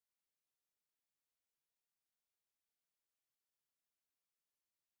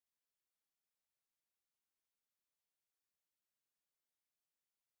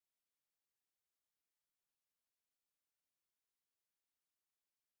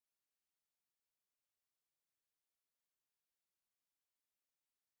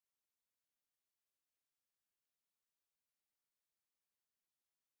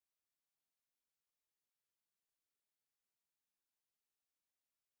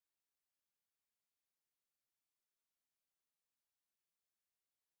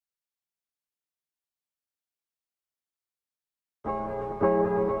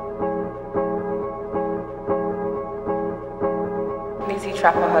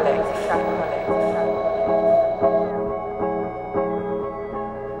Trapaholic.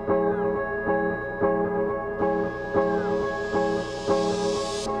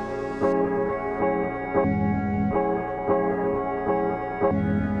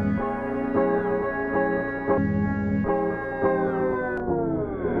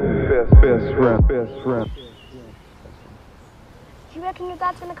 Best friend. Do you reckon your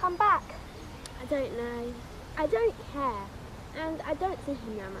dad's gonna come back? I don't know. I don't care. And I don't see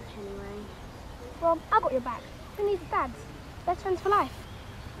him that much anyway. Well, I got your back. Who needs dads? Best friends for life.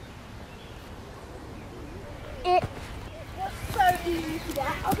 It was so easy to get.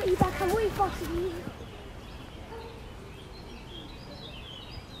 I'll get you back. I'm way faster than you.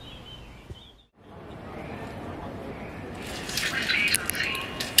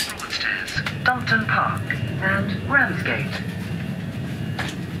 Dumpton Park and Ramsgate.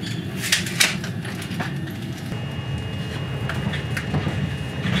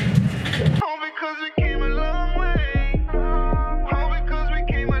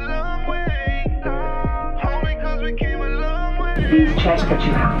 Please check that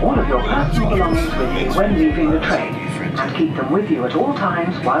you have all of your personal belongings with you when leaving the train, and keep them with you at all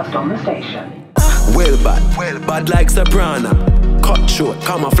times whilst on the station. Well bad like soprano. Cut short,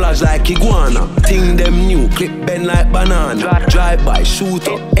 camouflage like iguana. Ting them new, clip bend like banana. Drive by, shoot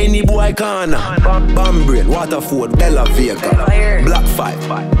up, any boy corner. Bambrain, Waterford, Bella Vega. Black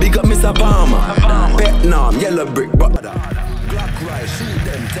 5, big up Mr. Palmer. Vietnam, yellow brick, brother. Black rice, shoot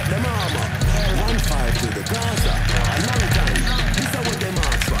them, take them armor. 1-5 to the Gaza. A long time, this is what them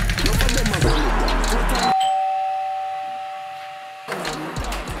ask for. Look at them again.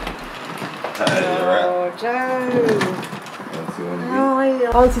 Oh, Joe. How are you?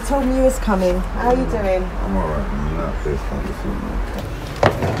 Auntie told me you was coming. How are you doing? I'm alright, man. That place can't be seen, man.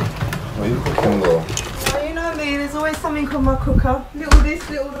 What are you cooking, girl? Oh, you know me. There's always something on my cooker. Little this,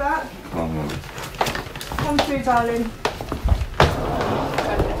 little that. Come on. Come through, darling.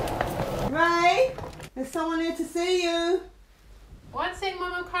 Ray, there's someone here to see you. One sec,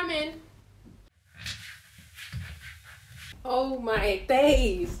 Mum, I'm coming. Oh my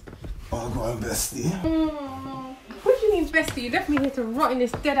days. Oh, go on, bestie. What do you mean, bestie? You left me here to rot in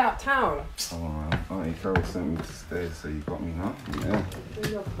this dead out town. Oh, man. Auntie Carol sent me to stay, so you got me, huh? Yeah.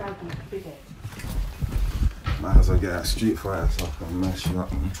 Your bag, you big head. Might as well get that street fighter so I can mess you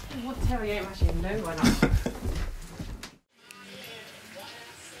up, man. What the hell, you ain't mashing no one up.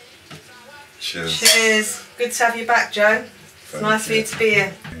 Cheers. Cheers. Good to have you back, Joe. It's nice for you to be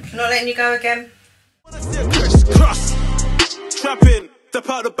here. Not letting you go again. Trapping, step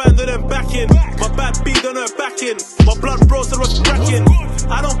out the band and then back in. My bad beat on her back in. My blood bros are cracking.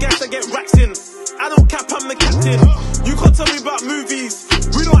 I don't gas, I get racks in. I don't cap, I'm the captain. You can't tell me about movies.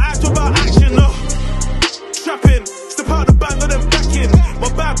 We don't act about action, no. Trapping, step out the band and then back in. My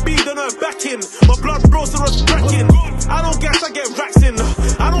bad beat on her back in. My blood bros are cracking. I don't gas, I get racks in.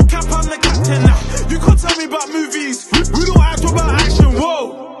 I don't cap, I'm the captain. You can't tell me about movies. We don't act about action,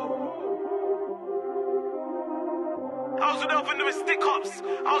 whoa. I was with Elvin doing stick-ups.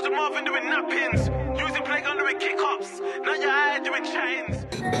 I was with Marvin doing nap-ins. Using playgun doing kick-ups. Now you're out doing chains.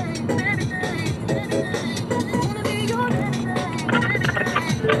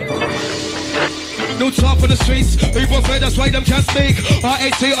 No talk for the streets, people afraid that's why them can't speak.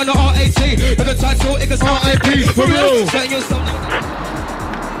 RAT on the RAT, but the title it is RIP. For real, setting yourself.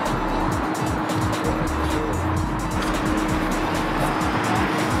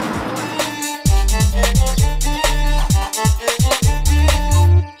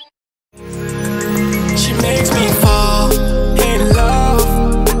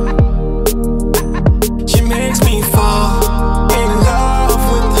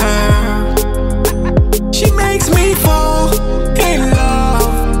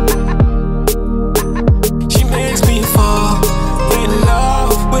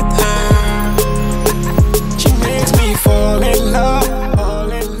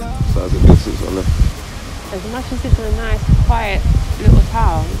 As much as it's a nice, quiet little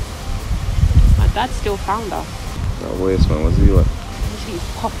town, my dad still found her. That waste, man. What's he like? She's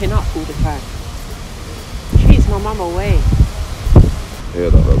popping up all the time. Treats my mum away. Yeah,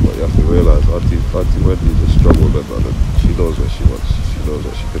 that, but you have to realise, Auntie Wendy's a struggle with her, brother. She knows what she wants. She knows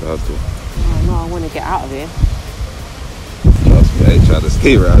what she could have to. Oh no, I want to get out of here. Trust me, I ain't trying to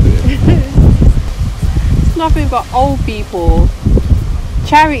stay around here. It's nothing but old people,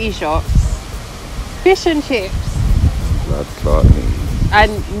 charity shops, fish and chips, Blood clot niggas.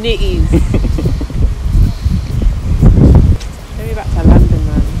 and nitties. Get me back to London,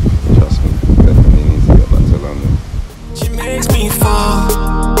 man. Trust me, definitely need to get back to London. She makes me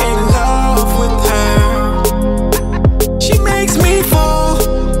fall in love with her. She makes me fall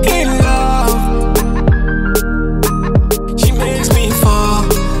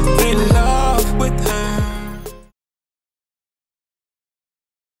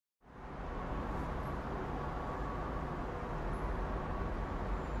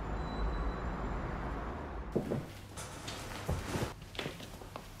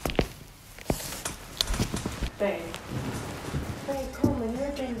Babe. Babe, come on, you're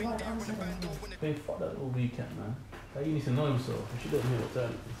a baby. Babe, fuck that little weekend, man. Like, you need to know himself. She doesn't know what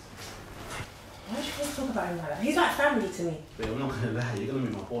time it is. Why do you always talk about him like that? He's like family to me. Babe, I'm not gonna lie. You're gonna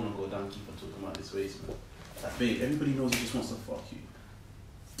make my phone go down, keep on talking about this waste, man. Like, babe, everybody knows he just wants to fuck you.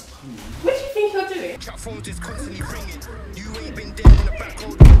 Come on. What do you think you're doing? Chat phone just constantly ringing. You ain't been there on the back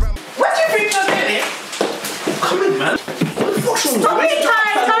road. What do you think you're doing? Come in, man. What the fuck's wrong? Stop being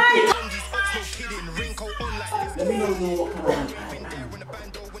tired, guys! Let me know what kind of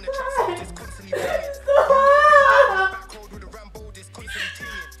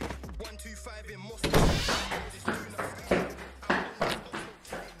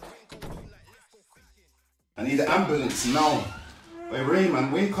I need an ambulance now. Hey, Ray,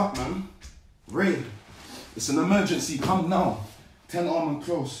 man, wake up, man. Ray, it's an emergency, come now. 10 arm and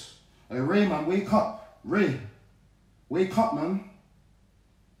close. Hey, Ray, man, wake up. Ray, wake up, man.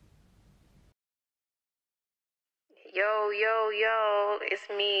 Yo, it's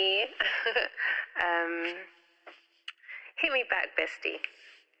me. Hit me back, bestie.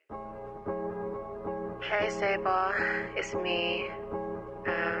 Hey, Saber, it's me.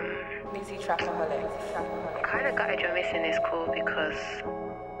 Busy trapaholic. I kind of gutted you're missing this call because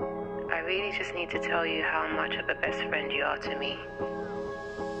I really just need to tell you how much of a best friend you are to me.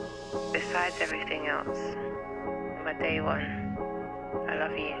 Besides everything else, my day one, I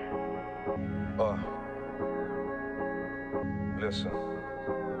love you. Listen.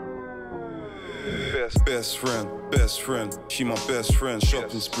 Best friend, she my best friend.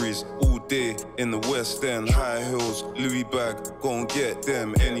 Shopping sprees all day in the West End. High heels, Louis bag, go and get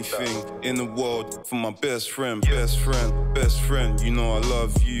them. Anything in the world for my best friend. Best friend, you know I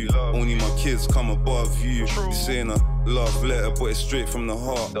love you. Only my kids come above you. This ain't a love letter, but it's straight from the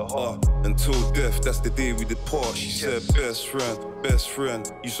heart. Until death, that's the day we depart. She said best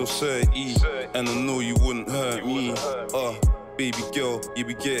friend, you so certain, and I know you wouldn't hurt me. Baby girl, you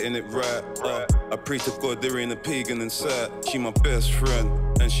be getting it right. I pray to God there ain't a pagan inside. She my best friend,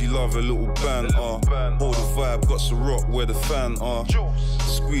 and she love a little band. Hold the vibe, got some rock where the fan are.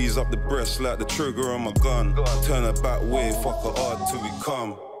 Squeeze up the breast like the trigger on my gun. Turn her back way, fuck her hard till we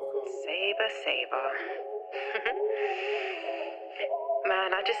come. Saber.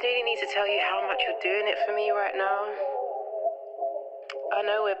 Man, I just really need to tell you how much you're doing it for me right now. I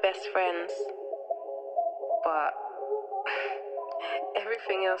know we're best friends, but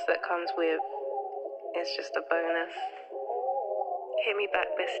everything else that comes with is just a bonus. Hit me back,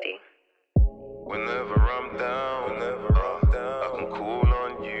 bestie. Whenever I'm down, I can call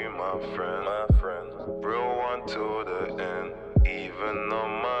on you, my friend. Real one till the end, even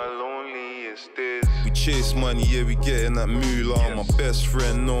on my loneliest days. We chase money, yeah, we getting that moolah. My best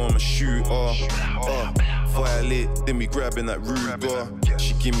friend know I'm a shooter. Violate, then we grabbing that Ruger.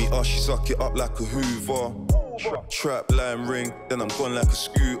 She give me she suck it up like a Hoover. Trap line ring, then I'm gone like a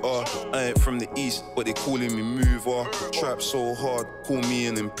scooter. I ain't from the east, but they calling me mover. Trap so hard, call me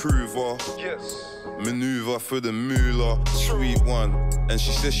an improver. Maneuver for the moolah, sweet one. And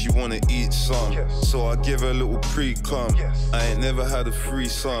she says she wanna eat some, so I give her a little pre-cum. I ain't never had a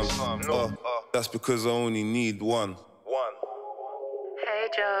threesome. That's because I only need one. Hey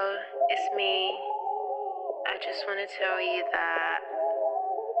Joe, it's me. I just want to tell you that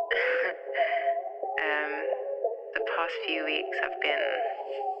the past few weeks have been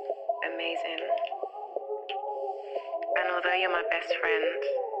amazing. And although you're my best friend,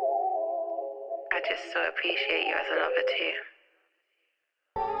 I just so appreciate you as a lover too.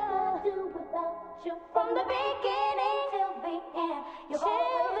 From the beginning till the end, you've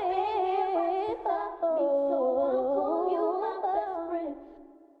always been here for me, so I'll call you my best friend.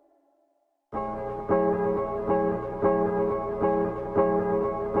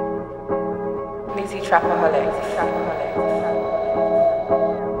 Busy trapaholic.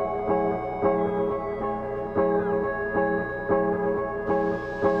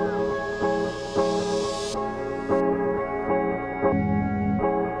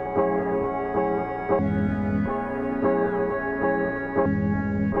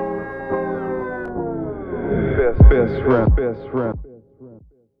 Best friend.